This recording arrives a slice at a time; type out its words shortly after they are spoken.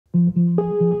Hello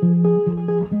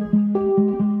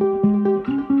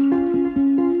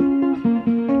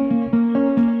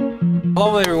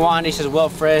everyone, this is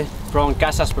Wilfred from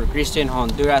Casas for Cristo in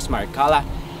Honduras, Marcala.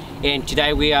 And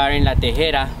today we are in La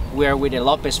Tejera. We are with the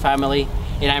Lopez family.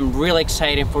 And I'm really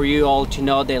excited for you all to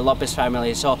know the Lopez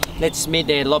family. So let's meet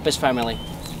the Lopez family.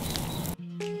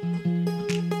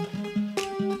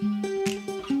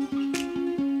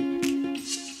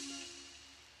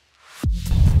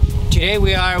 Today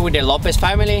we are with the Lopez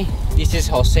family. This is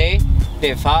Jose,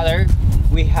 the father.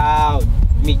 We have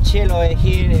Michelo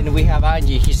here and we have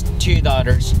Angie, his two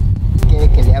daughters. Que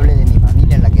le hable de mi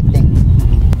familia, la que tengo.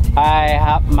 I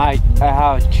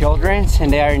have children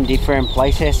and they are in different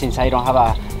places since I don't have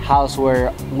a house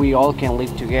where we all can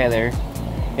live together.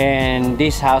 And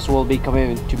this house will be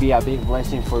coming to be a big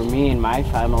blessing for me and my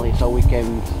family, so we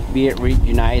can be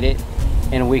reunited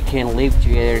and we can live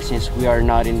together since we are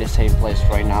not in the same place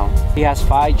right now. He has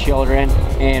 5 children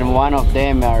and one of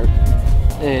them are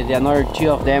the other 2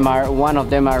 of them are, one of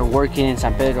them are working in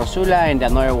San Pedro Sula and the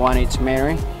other one is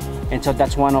married. And so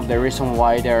that's one of the reasons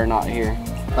why they're not here.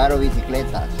 Paro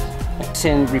bicicletas.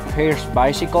 And repairs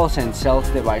bicycles and sells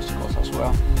the bicycles as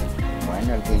well.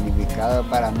 Bueno, el significado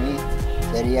para mí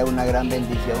sería una gran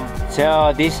bendición.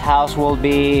 So this house will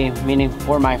be meaning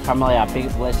for my family a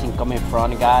big blessing coming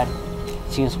from God.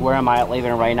 Since where am I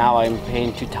living right now, I'm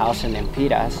paying 2,000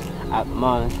 lempiras a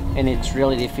month, and it's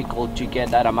really difficult to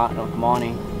get that amount of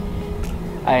money.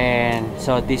 And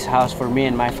so this house for me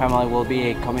and my family will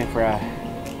be coming for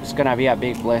it's gonna be a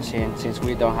big blessing since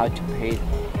we don't have to pay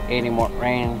any more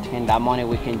rent, and that money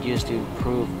we can use to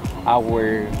improve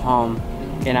our home.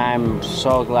 And I'm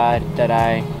so glad that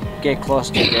I get close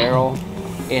to Daryl,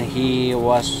 and he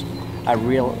was a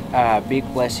real big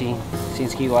blessing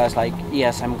since he was like,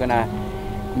 yes, I'm gonna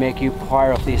make you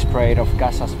part of this parade of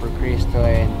Casas for Cristo.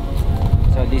 And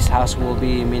so this house will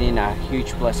be meaning a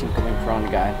huge blessing coming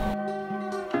from God.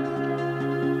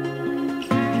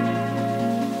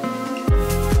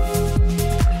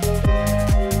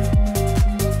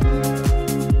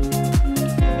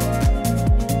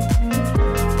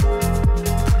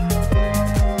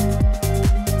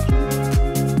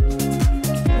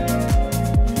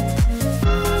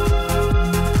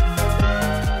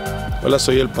 Hola,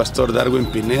 soy el pastor Darwin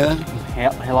Pineda.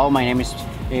 Hello, my name is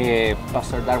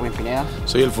Pastor Darwin Pineda.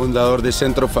 Soy el fundador de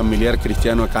Centro Familiar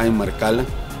Cristiano acá en Marcala.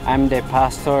 I'm the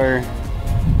pastor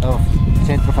of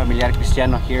Centro Familiar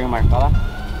Cristiano here in Marcala.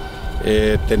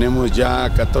 Tenemos ya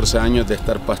 14 años de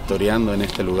estar pastoreando en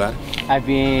este lugar. I've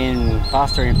been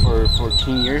pastoring for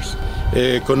 14 years.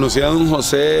 Conocí a don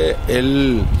José,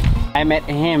 I met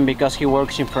him because he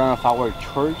works in front of our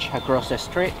church across the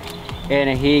street.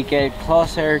 And he get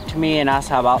closer to me and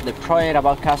asked about the project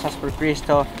about Casas por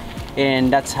Cristo,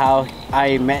 and that's how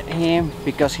I met him,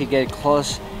 because he get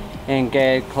close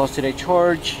to the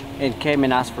church and came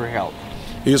and asked for help.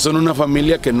 Ellos son una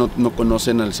familia que no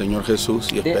conocen al Señor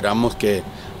Jesús y esperamos que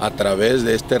a través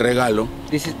de este regalo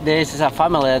this is a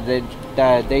family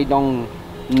that they don't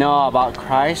know about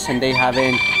Christ and they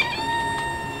haven't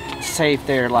saved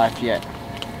their life yet.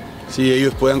 Si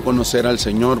ellos puedan conocer al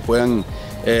Señor, puedan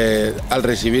al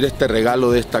recibir este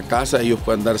regalo de esta casa, ellos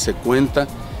puedan darse cuenta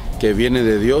que viene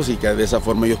de Dios y que de esa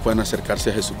forma ellos puedan acercarse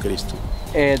a Jesucristo.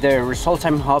 The results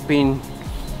I'm hoping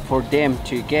for them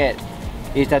to get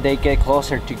is that they get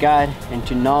closer to God and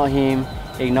to know Him,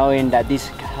 and knowing that this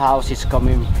house is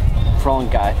coming from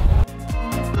God.